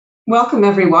Welcome,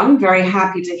 everyone. Very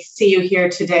happy to see you here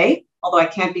today, although I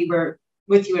can't be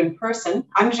with you in person.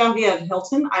 I'm Genevieve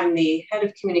Hilton. I'm the head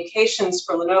of communications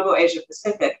for Lenovo Asia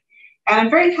Pacific, and I'm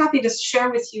very happy to share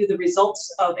with you the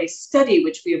results of a study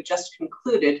which we have just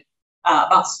concluded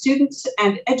about students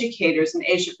and educators in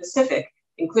Asia Pacific,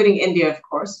 including India, of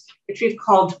course, which we've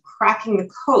called Cracking the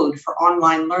Code for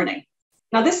Online Learning.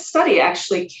 Now, this study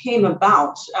actually came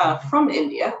about from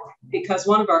India because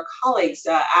one of our colleagues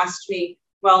asked me,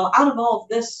 well, out of all of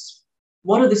this,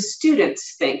 what do the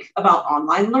students think about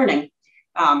online learning?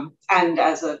 And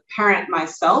as a parent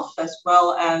myself, as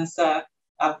well as a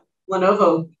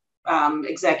Lenovo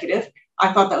executive,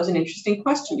 I thought that was an interesting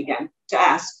question again to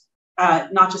ask,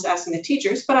 not just asking the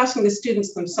teachers, but asking the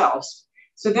students themselves.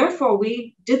 So therefore,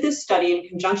 we did this study in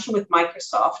conjunction with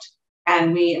Microsoft,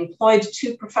 and we employed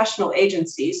two professional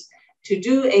agencies to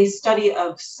do a study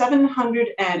of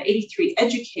 783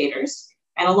 educators,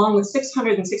 and along with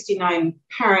 669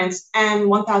 parents and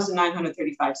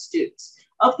 1,935 students.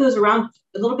 Of those, around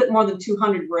a little bit more than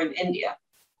 200 were in India.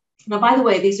 Now, by the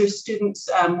way, these are students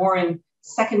more in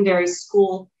secondary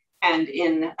school and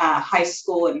in high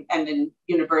school and in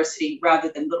university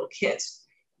rather than little kids.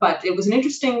 But it was an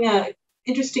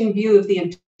interesting view of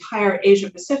the entire Asia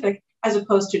Pacific as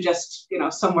opposed to just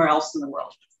somewhere else in the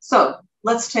world. So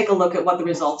let's take a look at what the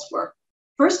results were.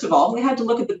 First of all, we had to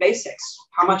look at the basics,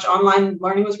 how much online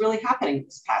learning was really happening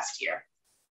this past year.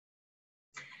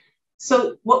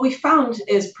 So what we found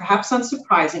is, perhaps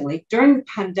unsurprisingly, during the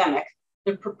pandemic,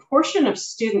 the proportion of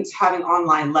students having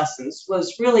online lessons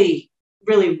was really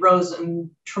rose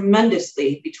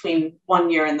tremendously between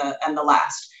one year and the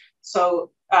last.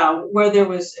 So where there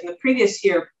was in the previous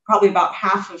year, probably about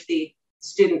half of the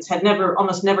students had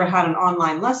almost never had an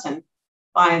online lesson,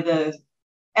 by the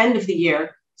end of the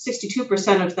year,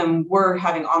 62% of them were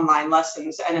having online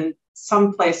lessons, and in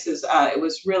some places it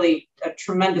was really a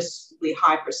tremendously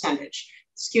high percentage,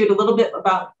 skewed a little bit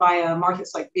by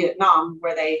markets like Vietnam,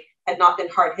 where they had not been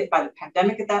hard hit by the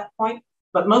pandemic at that point,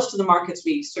 but most of the markets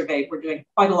we surveyed were doing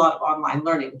quite a lot of online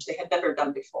learning, which they had never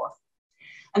done before.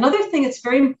 Another thing that's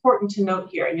very important to note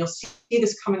here, and you'll see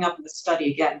this coming up in the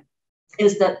study again,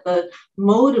 is that the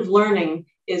mode of learning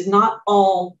is not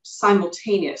all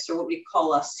simultaneous, or what we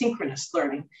call synchronous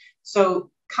learning. So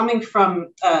coming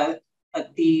from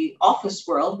the office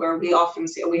world, where we often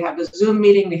say we have a Zoom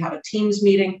meeting, we have a Teams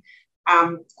meeting,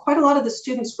 quite a lot of the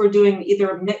students were doing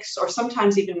either a mix or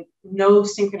sometimes even no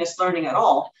synchronous learning at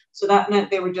all. So that meant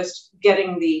they were just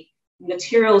getting the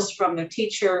materials from their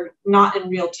teacher, not in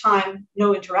real time,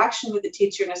 no interaction with the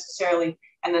teacher necessarily,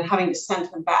 and then having to send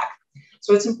them back.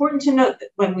 So it's important to note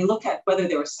that when we look at whether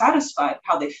they were satisfied,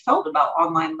 how they felt about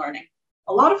online learning,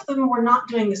 a lot of them were not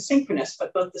doing the synchronous,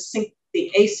 but both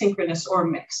the asynchronous or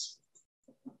mixed.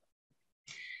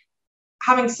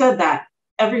 Having said that,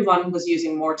 everyone was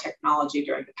using more technology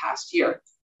during the past year.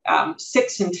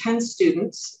 6 in 10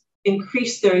 students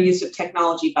increased their use of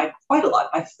technology by quite a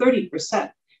lot, by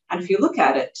 30%. And if you look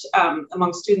at it,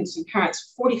 among students and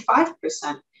parents,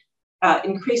 45%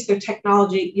 increased their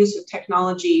use of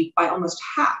technology by almost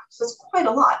half. So it's quite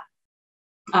a lot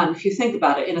if you think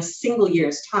about it in a single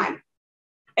year's time.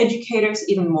 Educators,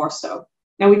 even more so.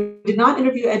 Now, we did not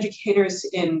interview educators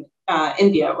in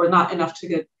India, or not enough to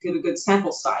get a good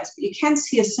sample size, but you can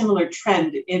see a similar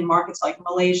trend in markets like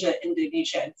Malaysia,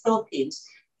 Indonesia, and Philippines.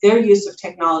 Their use of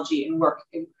technology in work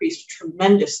increased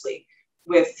tremendously,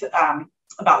 with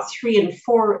about 3 in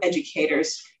 4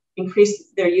 educators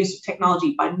increased their use of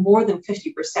technology by more than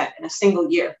 50% in a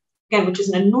single year, again, which is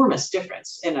an enormous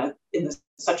difference in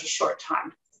such a short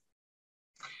time.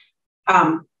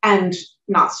 And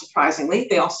not surprisingly,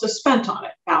 they also spent on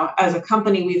it. Now, as a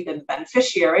company, we've been the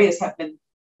beneficiary, as have been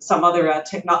some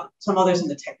others in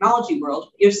the technology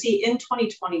world. You'll see in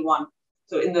 2021,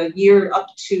 so in the year up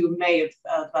to May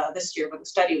of this year when the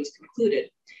study was concluded,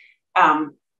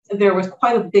 there was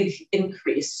quite a big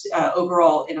increase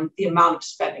overall in the amount of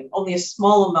spending. Only a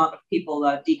small amount of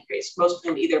people decreased. Most of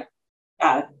them either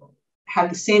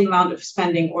had the same amount of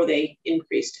spending or they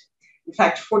increased. In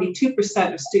fact,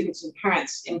 42% of students and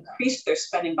parents increased their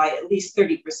spending by at least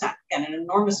 30%, again, an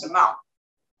enormous amount.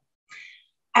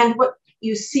 And what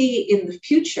you see in the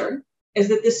future is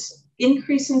that this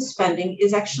increase in spending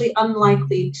is actually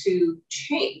unlikely to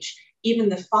change. Even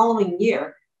the following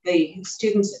year, the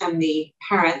students and the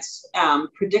parents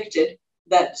predicted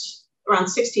that around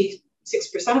 66%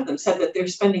 of them said that their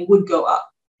spending would go up,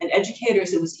 and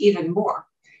educators, it was even more.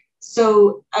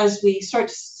 So as we start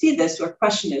to see this, our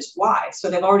question is why?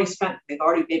 So they've already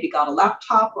maybe got a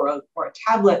laptop or a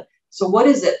tablet. So what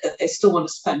is it that they still want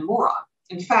to spend more on?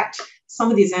 In fact, some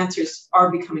of these answers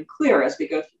are becoming clear as we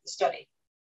go through the study.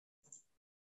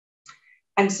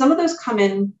 And some of those come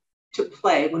in to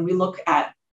play when we look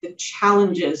at the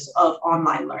challenges of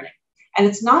online learning. And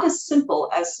it's not as simple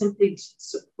as simply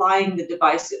supplying the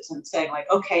devices and saying like,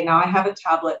 okay, now I have a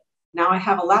tablet, now I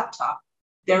have a laptop,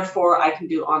 therefore I can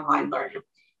do online learning.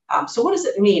 So what does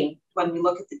it mean when we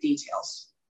look at the details?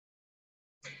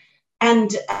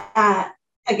 And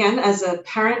again, as a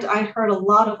parent, I heard a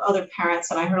lot of other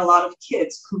parents and I heard a lot of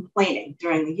kids complaining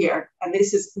during the year. And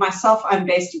this is myself, I'm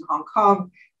based in Hong Kong,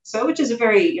 so which is a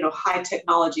very high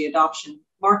technology adoption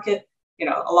market.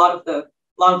 A lot of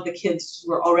the kids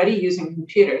were already using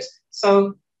computers.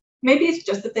 So maybe it's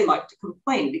just that they like to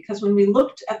complain, because when we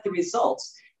looked at the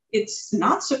results, it's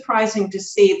not surprising to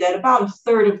see that about a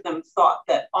third of them thought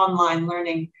that online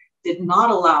learning did not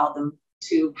allow them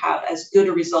to have as good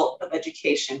a result of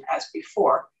education as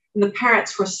before. And the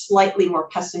parents were slightly more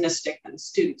pessimistic than the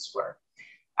students were.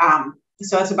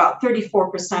 So that's about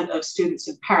 34% of students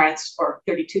and parents, or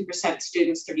 32%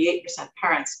 students, 38%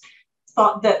 parents,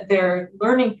 thought that their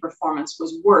learning performance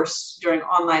was worse during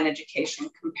online education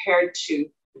compared to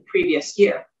the previous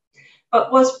year.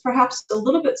 But was perhaps a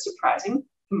little bit surprising,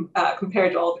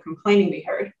 compared to all the complaining we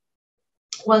heard,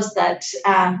 was that,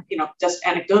 just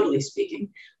anecdotally speaking,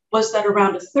 was that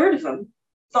around a third of them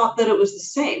thought that it was the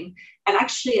same. And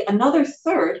actually another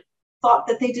third thought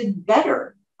that they did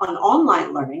better on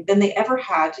online learning than they ever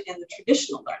had in the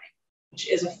traditional learning, which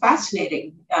is a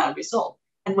fascinating result.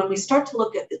 And when we start to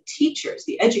look at the teachers,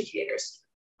 the educators,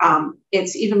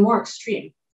 it's even more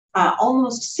extreme.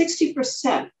 Almost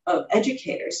 60% of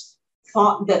educators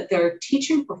thought that their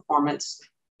teaching performance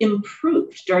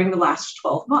improved during the last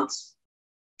 12 months.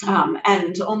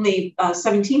 And only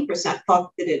 17%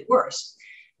 thought that it did worse.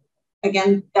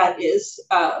 Again, that is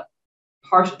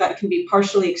that can be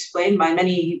partially explained by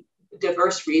many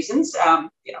diverse reasons.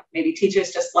 Maybe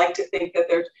teachers just like to think that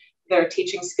their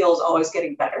teaching skills always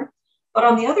getting better. But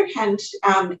on the other hand,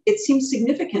 it seems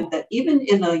significant that even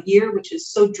in a year which is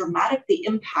so dramatically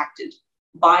impacted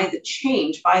by the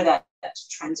change, by that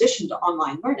transition to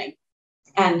online learning,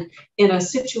 and in a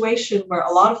situation where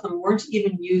a lot of them weren't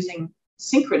even using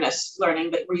synchronous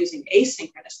learning, but were using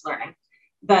asynchronous learning,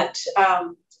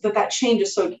 that change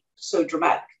is so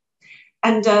dramatic.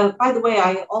 And by the way,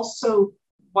 I also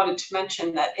wanted to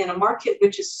mention that in a market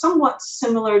which is somewhat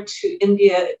similar to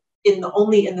India,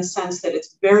 only in the sense that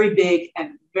it's very big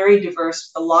and very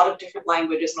diverse, with a lot of different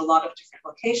languages and a lot of different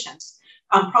locations,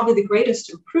 probably the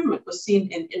greatest improvement was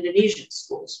seen in Indonesian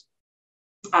schools.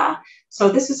 So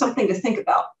this is something to think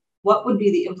about. What would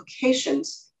be the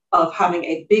implications of having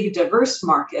a big, diverse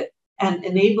market and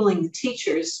enabling the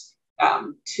teachers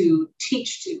to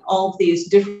teach to all of these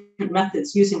different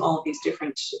methods using all of these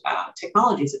different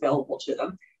technologies available to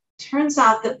them? Turns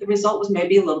out that the result was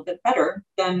maybe a little bit better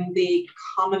than the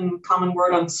common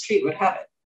word on the street would have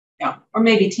it. Or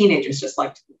maybe teenagers just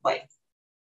like to complain.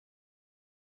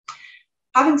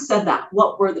 Having said that,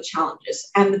 what were the challenges?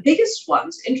 And the biggest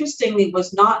ones, interestingly,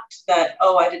 was not that,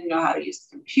 I didn't know how to use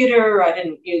the computer, I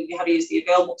didn't know how to use the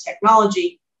available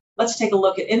technology. Let's take a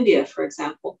look at India, for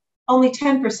example. Only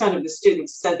 10% of the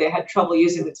students said they had trouble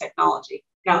using the technology.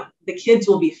 Now, the kids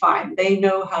will be fine. They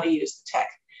know how to use the tech.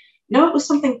 No, it was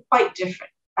something quite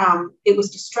different. It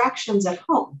was distractions at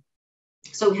home.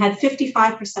 So we had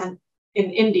 55%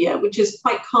 in India, which is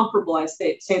quite comparable, I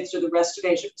say, to the rest of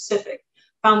Asia Pacific,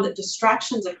 found that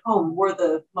distractions at home were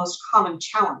the most common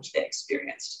challenge they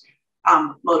experienced.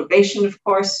 Motivation, of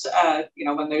course,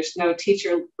 when there's no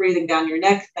teacher breathing down your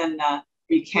neck, then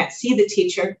you can't see the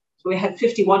teacher. So we had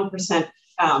 51%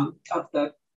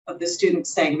 of the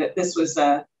students saying that this was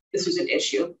an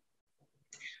issue.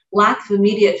 Lack of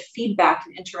immediate feedback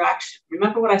and interaction.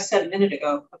 Remember what I said a minute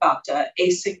ago about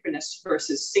asynchronous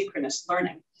versus synchronous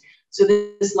learning. So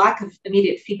this lack of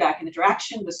immediate feedback and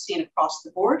interaction was seen across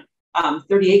the board,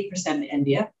 38% in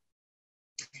India.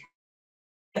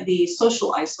 The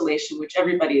social isolation, which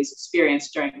everybody has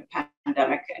experienced during the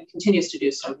pandemic and continues to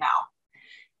do so now.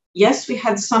 Yes, we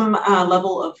had some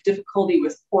level of difficulty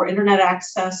with poor internet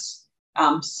access,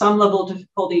 some level of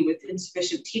difficulty with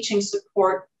insufficient teaching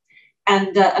support.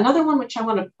 And another one which I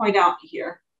want to point out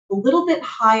here, a little bit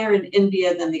higher in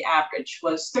India than the average,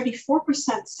 was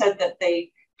 34% said that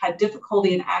they had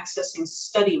difficulty in accessing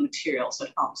study materials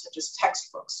at home, such as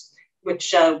textbooks,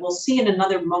 which we'll see in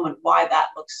another moment why that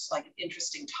looks like an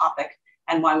interesting topic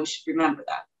and why we should remember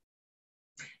that.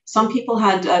 Some people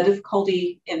had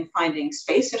difficulty in finding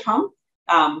space at home,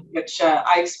 which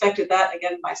I expected that.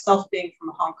 Again, myself being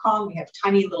from Hong Kong, we have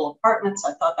tiny little apartments.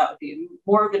 I thought that would be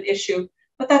more of an issue,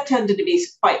 but that tended to be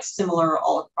quite similar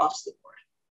all across the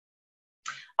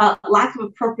Lack of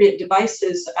appropriate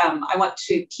devices, I want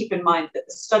to keep in mind that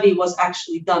the study was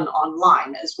actually done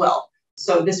online as well.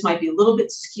 So this might be a little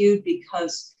bit skewed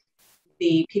because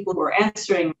the people who were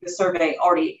answering the survey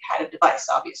already had a device,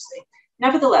 obviously.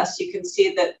 Nevertheless, you can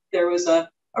see that there was a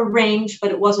range,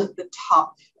 but it wasn't the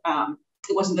top.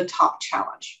 It wasn't the top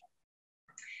challenge.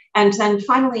 And then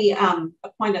finally, a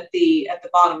point at the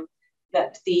bottom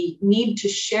that the need to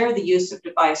share the use of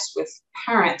device with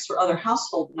parents or other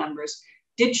household members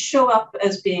did show up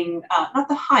as being not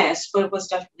the highest, but it was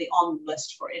definitely on the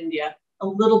list for India, a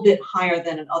little bit higher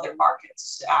than in other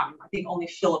markets. I think only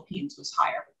Philippines was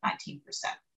higher, 19%.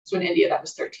 So in India, that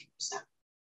was 13%.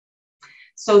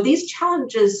 So these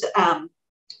challenges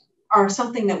are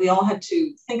something that we all had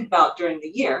to think about during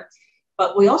the year,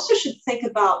 but we also should think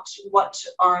about what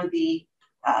are the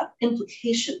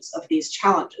implications of these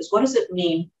challenges. What does it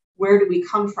mean? Where do we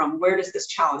come from? Where does this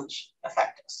challenge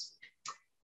affect us?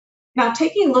 Now,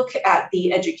 taking a look at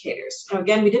the educators. Now,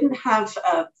 again, we didn't have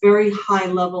a very high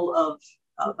level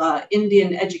of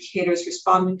Indian educators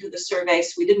responding to the survey,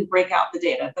 so we didn't break out the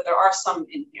data, but there are some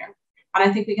in here. And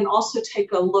I think we can also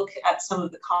take a look at some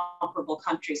of the comparable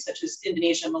countries, such as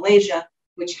Indonesia and Malaysia,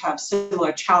 which have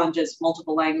similar challenges,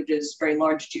 multiple languages, very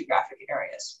large geographic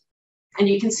areas. And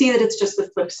you can see that it's just the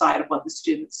flip side of what the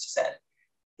students said.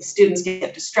 The students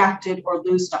get distracted or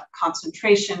lose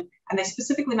concentration, and they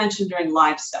specifically mentioned during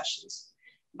live sessions.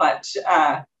 But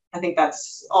I think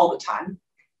that's all the time.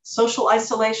 Social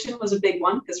isolation was a big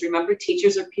one, because remember,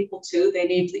 teachers are people too. They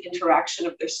need the interaction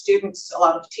of their students. A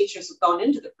lot of teachers have gone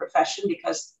into the profession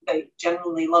because they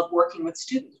generally love working with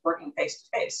students, working face to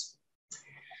face.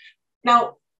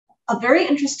 Now, a very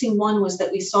interesting one was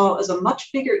that we saw as a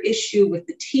much bigger issue with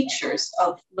the teachers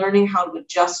of learning how to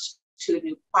adjust to a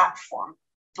new platform,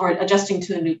 or adjusting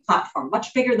to a new platform,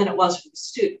 much bigger than it was for the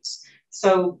students.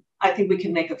 So I think we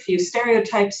can make a few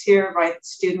stereotypes here, right?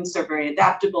 Students are very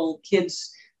adaptable.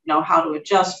 Kids know how to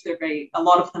adjust. A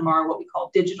lot of them are what we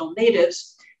call digital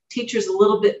natives. Teachers, it was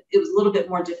a little bit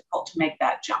more difficult to make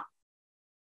that jump.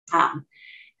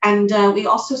 We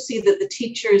also see that the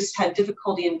teachers had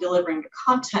difficulty in delivering the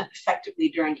content effectively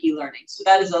during e-learning. So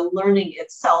that is a learning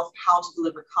itself, how to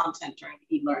deliver content during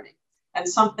e-learning. And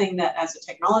something that as a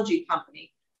technology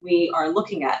company, we are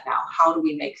looking at now. How do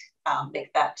we make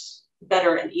that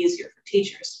better and easier for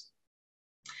teachers?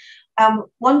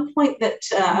 One point that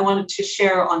I wanted to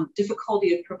share on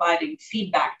difficulty of providing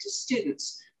feedback to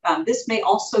students. This may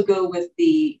also go with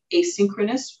the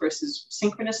asynchronous versus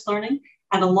synchronous learning.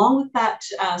 And along with that,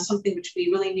 something which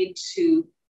we really need to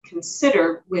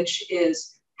consider, which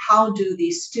is how do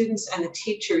the students and the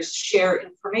teachers share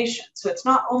information? So it's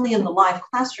not only in the live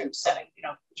classroom setting,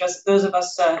 just those of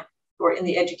us who are in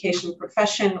the education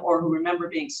profession or who remember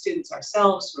being students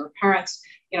ourselves, who are parents,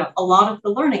 a lot of the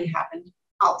learning happened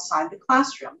outside the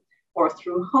classroom or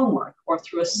through homework or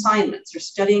through assignments or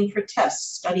studying for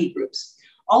tests, study groups.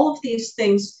 All of these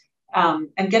things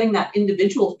and getting that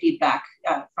individual feedback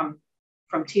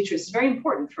from teachers is very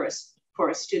important for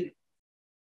a student.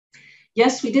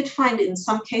 Yes, we did find in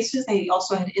some cases they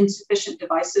also had insufficient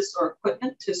devices or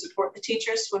equipment to support the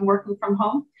teachers when working from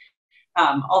home.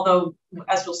 Although,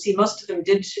 as we'll see, most of them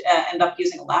did end up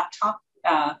using a laptop.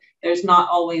 There's not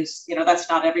always, that's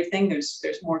not everything. There's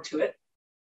more to it.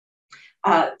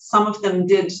 Some of them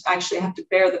did actually have to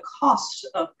bear the cost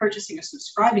of purchasing or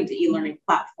subscribing to e-learning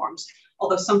platforms.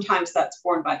 Although sometimes that's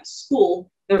borne by the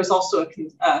school, there was also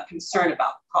a concern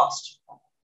about the cost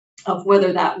of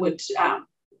whether that would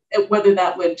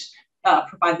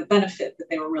provide the benefit that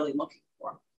they were really looking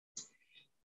for.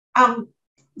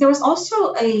 There was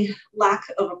also a lack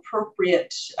of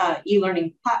appropriate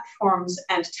e-learning platforms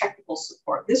and technical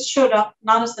support. This showed up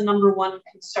not as the #1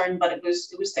 concern, but it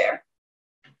was there.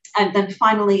 And then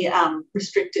finally,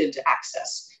 restricted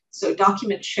access. So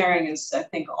document sharing is, I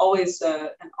think, always an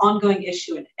ongoing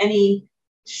issue in any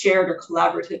shared or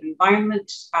collaborative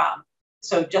environment.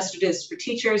 So just as it is for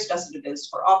teachers, just as it is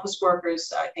for office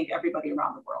workers, I think everybody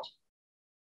around the world.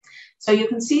 So you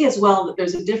can see as well that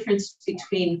there's a difference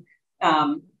between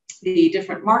the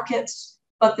different markets,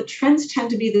 but the trends tend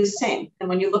to be the same. And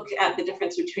when you look at the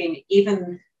difference between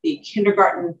even the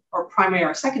kindergarten or primary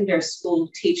or secondary school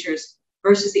teachers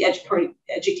versus the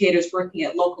educators working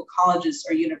at local colleges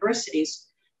or universities,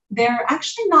 they're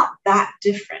actually not that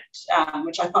different,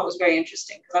 which I thought was very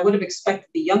interesting, because I would have expected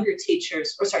the younger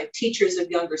teachers of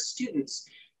younger students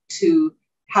to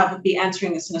be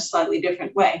answering this in a slightly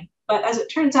different way. But as it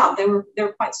turns out, they were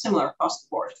quite similar across the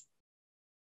board.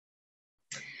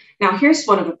 Now, here's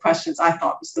one of the questions I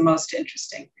thought was the most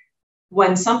interesting.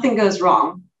 When something goes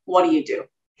wrong, what do you do?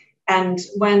 And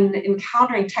when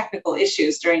encountering technical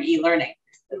issues during e-learning,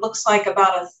 it looks like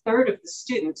about a third of the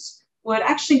students would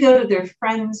actually go to their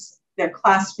friends, their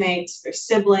classmates, their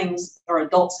siblings, or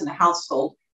adults in the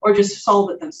household, or just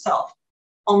solve it themselves.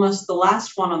 Almost the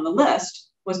last one on the list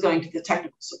was going to the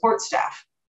technical support staff.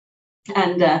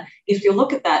 And if you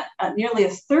look at that, nearly a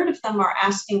third of them are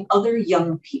asking other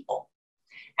young people.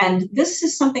 And this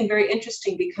is something very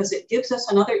interesting because it gives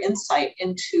us another insight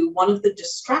into one of the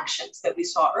distractions that we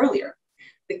saw earlier.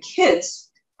 The kids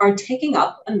are taking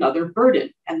up another burden,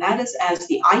 and that is as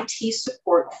the IT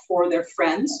support for their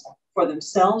friends, for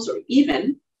themselves, or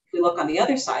even, if we look on the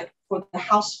other side, for the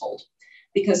household.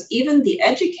 Because even the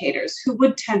educators who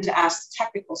would tend to ask the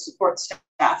technical support staff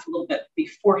a little bit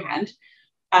beforehand,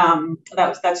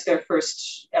 that's their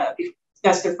first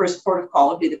port of call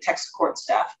would be the tech support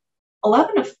staff.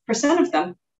 11% of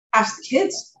them ask the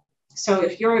kids. So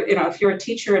if you're a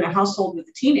teacher in a household with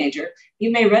a teenager,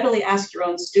 you may readily ask your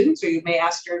own students, or you may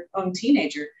ask your own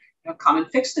teenager, come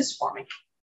and fix this for me.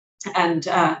 And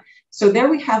so there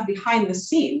we have behind the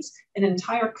scenes an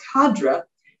entire cadre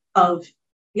of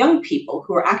young people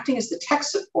who are acting as the tech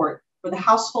support for the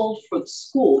household, for the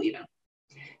school, even.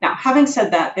 Now, having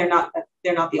said that, they're not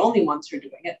the only ones who are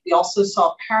doing it. We also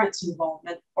saw parents'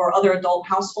 involvement or other adult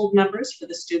household members for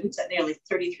the students at nearly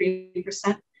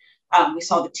 33%. We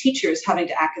saw the teachers having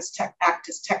to act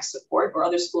as tech support or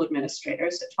other school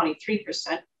administrators at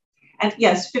 23%. And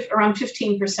yes, around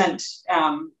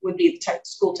 15% would be the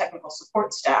school technical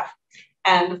support staff.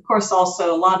 And of course,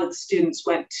 also a lot of the students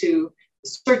went to the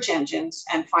search engines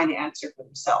and find the answer for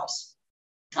themselves.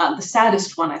 The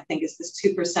saddest one, I think, is this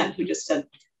 2% who just said,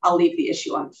 I'll leave the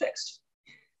issue unfixed.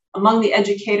 Among the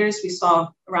educators, we saw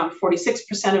around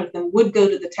 46% of them would go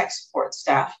to the tech support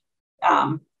staff.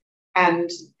 And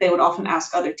they would often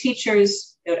ask other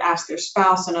teachers, they would ask their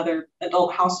spouse, another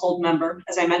adult household member.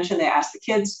 As I mentioned, they ask the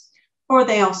kids, or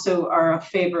they also are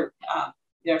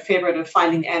they're a favorite of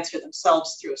finding the answer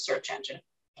themselves through a search engine,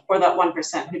 or that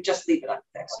 1% who just leave it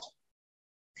unfixed.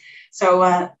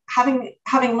 So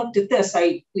having looked at this,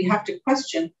 we have to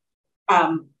question,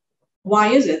 why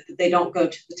is it that they don't go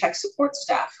to the tech support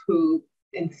staff, who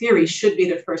in theory should be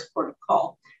their first port of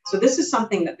call? So this is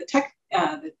something that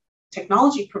the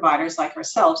technology providers like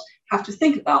ourselves have to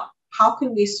think about. How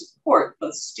can we support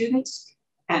both students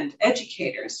and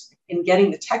educators in getting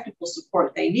the technical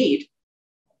support they need?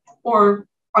 Or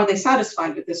are they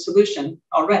satisfied with this solution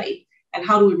already? And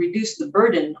how do we reduce the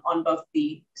burden on both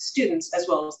the students as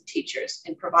well as the teachers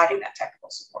in providing that technical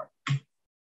support?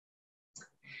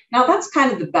 Now, that's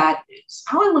kind of the bad news.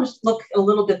 Now I want to look a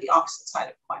little bit the opposite side of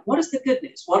the coin. What is the good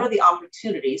news? What are the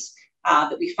opportunities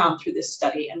that we found through this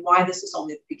study, and why this is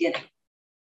only the beginning?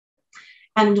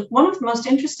 And one of the most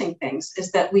interesting things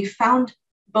is that we found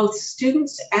both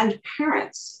students and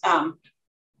parents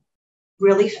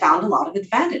really found a lot of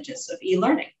advantages of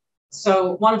e-learning.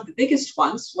 So one of the biggest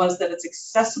ones was that it's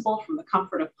accessible from the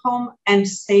comfort of home and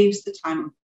saves the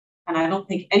time. And I don't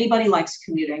think anybody likes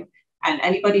commuting, and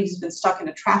anybody who's been stuck in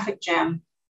a traffic jam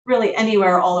really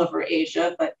anywhere all over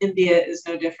Asia, but India is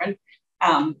no different,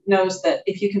 knows that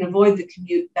if you can avoid the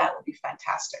commute, that will be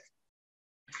fantastic.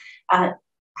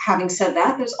 Having said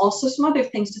that, there's also some other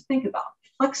things to think about.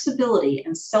 Flexibility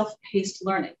and self-paced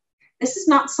learning. This is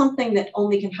not something that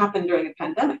only can happen during a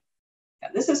pandemic.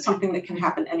 This is something that can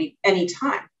happen any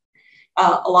time.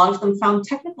 A lot of them found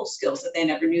technical skills that they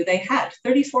never knew they had.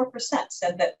 34%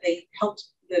 said that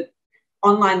the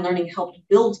online learning helped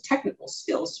build technical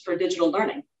skills for digital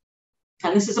learning.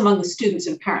 And this is among the students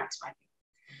and parents, mind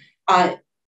you.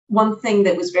 One thing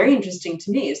that was very interesting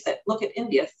to me is that, look at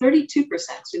India, 32%,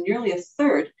 so nearly a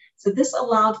third. So this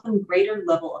allowed them greater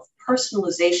level of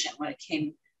personalization when it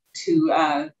came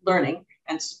to learning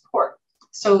and support.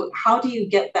 So how do you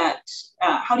get that?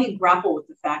 How do you grapple with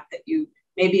the fact that you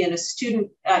may be a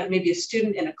student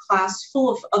in a class full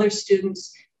of other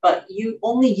students, but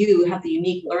only you have the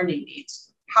unique learning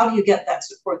needs? How do you get that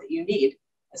support that you need?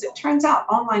 As it turns out,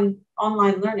 online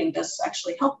learning does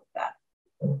actually help with that.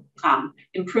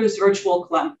 Improves virtual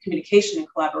communication and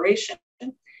collaboration.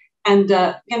 And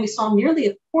again, we saw nearly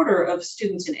a quarter of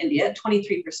students in India,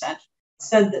 23%,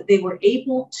 said that they were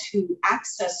able to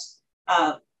access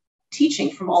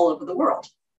teaching from all over the world.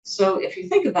 So if you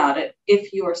think about it,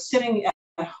 if you're sitting at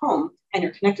home and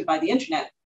you're connected by the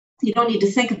internet, you don't need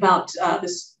to think about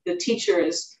the teacher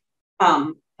is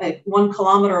like 1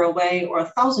 kilometer away or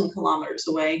 1,000 kilometers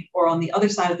away or on the other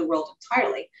side of the world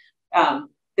entirely.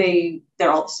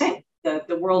 They're all the same.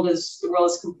 The world is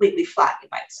completely flat, you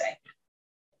might say.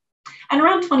 And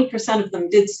around 20% of them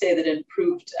did say that it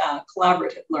improved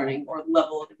collaborative learning or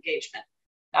level of engagement.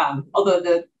 Although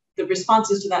the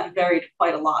responses to that varied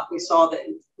quite a lot. We saw that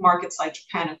in markets like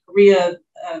Japan and Korea,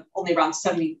 only around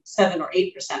 77 or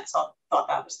 8% thought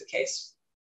that was the case.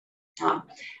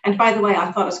 And by the way,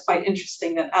 I thought it was quite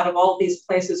interesting that out of all these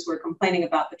places who were complaining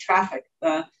about the traffic,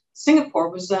 Singapore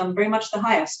was very much the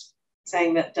highest,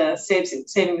 saying that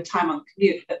saving the time on the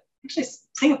commute. But actually,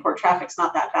 Singapore traffic's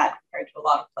not that bad compared to a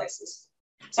lot of places.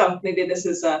 So maybe this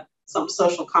is some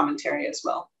social commentary as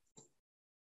well.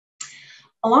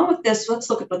 Along with this, let's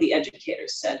look at what the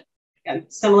educators said. Again,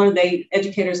 similar,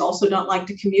 educators also don't like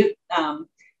to commute.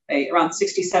 Around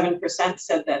 67%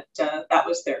 said that that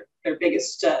was their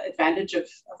biggest advantage of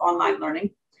online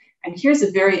learning. And here's a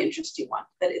very interesting one,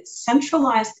 that it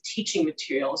centralized the teaching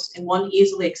materials in one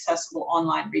easily accessible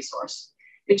online resource,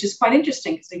 which is quite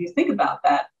interesting because if you think about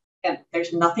that, and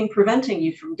there's nothing preventing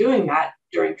you from doing that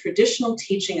during traditional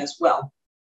teaching as well.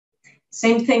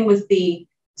 Same thing with the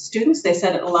students. They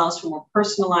said it allows for more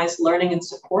personalized learning and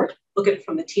support. Look at it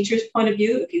from the teacher's point of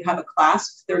view. If you have a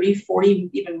class of 30, 40,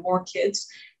 even more kids,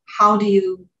 how do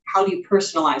you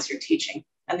personalize your teaching?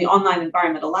 And the online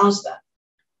environment allows that.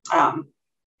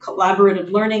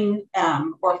 Collaborative learning,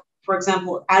 or for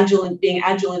example, being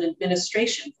agile in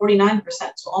administration, 49%,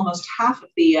 so almost half of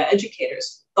the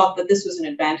educators thought that this was an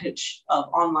advantage of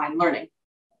online learning.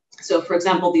 So for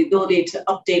example, the ability to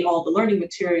update all the learning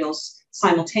materials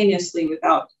simultaneously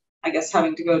without, I guess,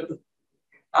 having to go to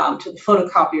the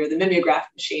photocopier or the mimeograph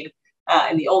machine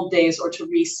in the old days, or to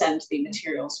resend the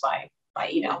materials by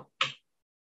email.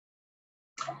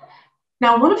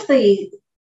 Now, one of the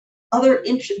other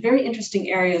very interesting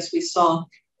areas we saw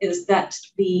is that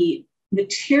the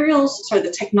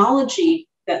technology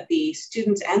that the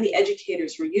students and the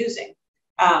educators were using,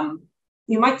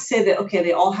 you might say that, okay,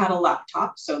 they all had a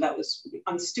laptop. So that was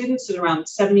on students at around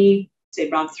 70, say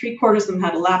around 3/4 of them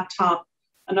had a laptop.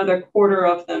 Another quarter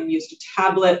of them used a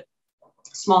tablet.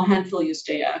 A small handful used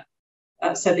said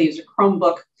they used a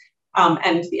Chromebook.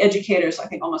 And the educators, I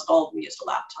think almost all of them used a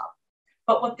laptop.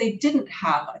 But what they didn't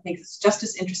have, I think is just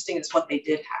as interesting as what they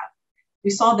did have. We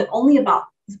saw that only about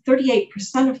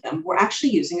 38% of them were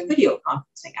actually using a video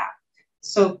conferencing app.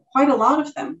 So quite a lot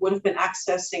of them would have been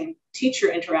accessing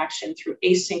teacher interaction through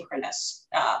asynchronous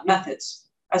methods,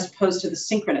 as opposed to the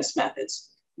synchronous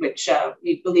methods, which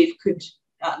we believe could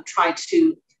try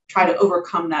to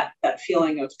overcome that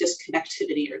feeling of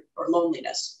disconnectivity or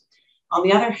loneliness. On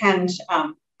the other hand,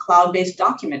 cloud-based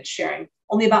document sharing,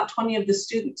 only about 20% of the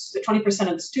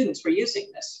students were using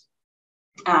this.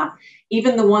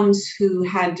 Even the ones who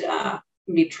had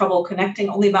maybe trouble connecting,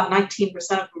 only about 19%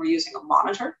 of them were using a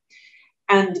monitor.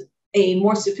 And a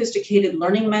more sophisticated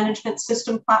learning management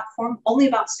system platform, only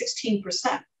about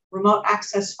 16%. Remote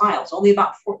access files, only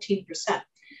about 14%.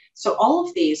 So all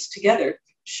of these together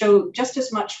show just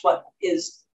as much what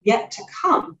is yet to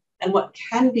come and what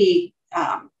can be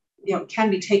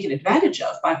taken advantage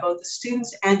of by both the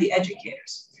students and the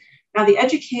educators. Now, the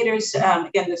educators,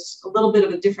 again, there's a little bit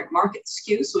of a different market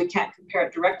skew, so we can't compare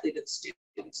it directly to the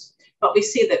students. But we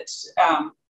see that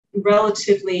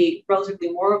relatively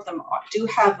more of them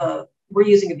we're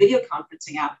using a video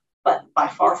conferencing app, but by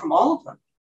far from all of them.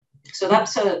 So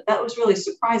that was really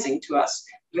surprising to us,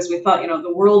 because we thought,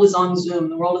 the world is on Zoom,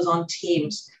 the world is on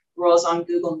Teams, the world is on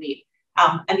Google Meet.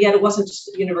 And yet it wasn't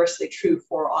just universally true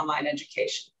for online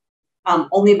education.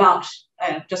 Only about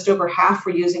just over half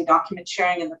were using document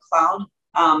sharing in the cloud.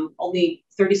 Only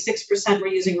 36% were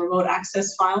using remote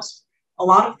access files. A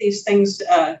lot of these things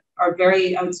are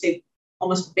very, I would say,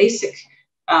 almost basic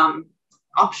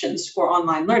options for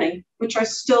online learning, which are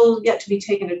still yet to be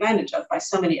taken advantage of by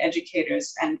so many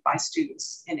educators and by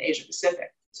students in Asia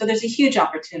Pacific. So there's a huge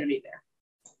opportunity there.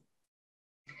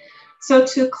 So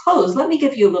to close, let me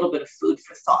give you a little bit of food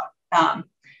for thought.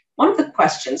 One of the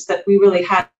questions that we really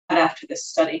had after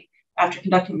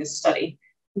conducting this study,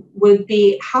 would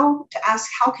be how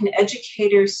can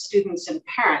educators, students, and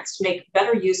parents make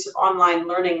better use of online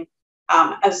learning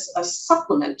as a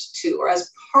supplement to or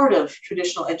as part of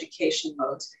traditional education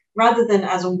modes, rather than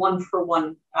as a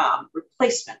one-for-one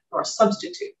replacement or a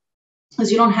substitute.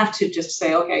 Because you don't have to just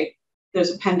say, okay,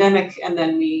 there's a pandemic and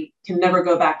then we can never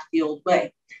go back to the old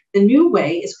way. The new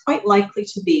way is quite likely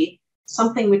to be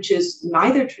something which is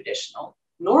neither traditional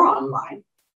nor online,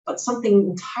 but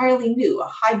something entirely new, a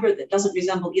hybrid that doesn't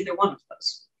resemble either one of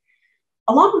those.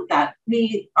 Along with that,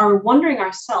 we are wondering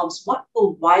ourselves, what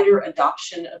will wider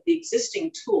adoption of the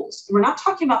existing tools? And we're not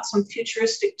talking about some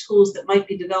futuristic tools that might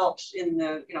be developed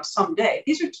in someday.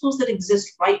 These are tools that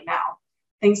exist right now.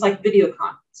 Things like video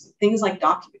conferencing, things like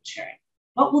document sharing.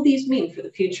 What will these mean for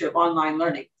the future of online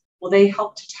learning? Will they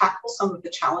help to tackle some of the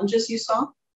challenges you saw?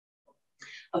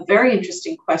 a very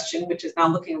interesting question, which is now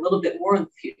looking a little bit more in the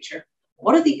future.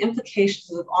 What are the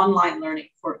implications of online learning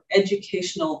for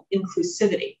educational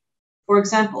inclusivity? For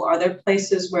example, are there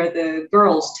places where the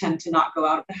girls tend to not go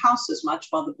out of the house as much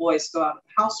while the boys go out of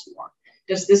the house more?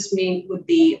 Does this mean with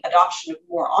the adoption of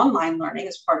more online learning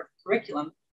as part of the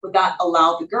curriculum, would that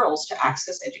allow the girls to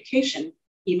access education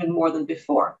even more than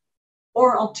before?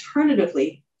 Or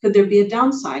alternatively, could there be a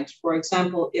downside? For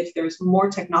example, if there's more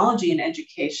technology in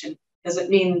education, does it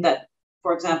mean that,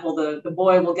 for example, the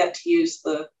boy will get to use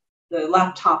the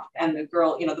laptop and the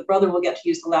girl, the brother will get to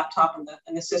use the laptop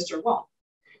and the sister won't?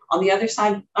 On the other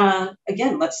side,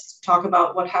 again, let's talk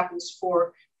about what happens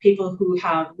for people who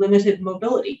have limited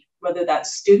mobility, whether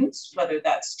that's students, whether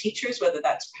that's teachers, whether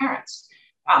that's parents.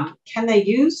 Can they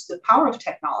use the power of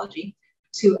technology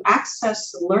to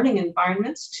access learning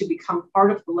environments, to become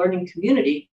part of the learning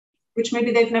community, which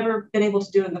maybe they've never been able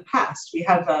to do in the past? We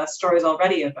have stories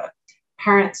already of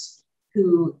parents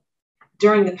who,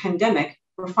 during the pandemic,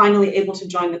 were finally able to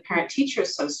join the Parent-Teacher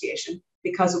Association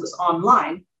because it was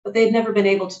online, but they'd never been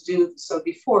able to do so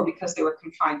before because they were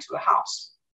confined to a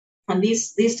house. And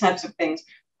these types of things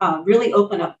really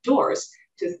open up doors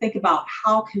to think about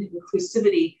how can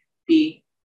inclusivity be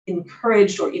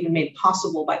encouraged or even made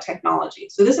possible by technology.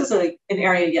 So this is an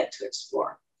area yet to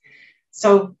explore.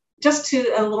 So just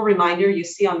a little reminder, you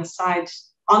see on the side,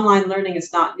 online learning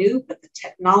is not new, but the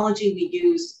technology we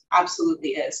use absolutely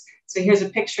is. So here's a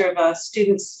picture of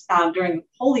students during the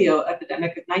polio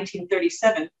epidemic of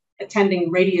 1937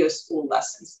 attending radio school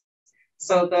lessons.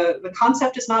 So the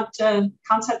concept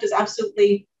is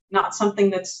absolutely not something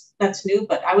that's new,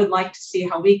 but I would like to see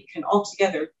how we can all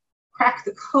together crack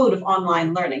the code of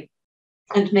online learning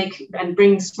and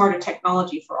bring smarter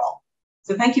technology for all.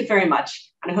 So thank you very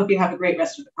much, and I hope you have a great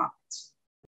rest of the conference.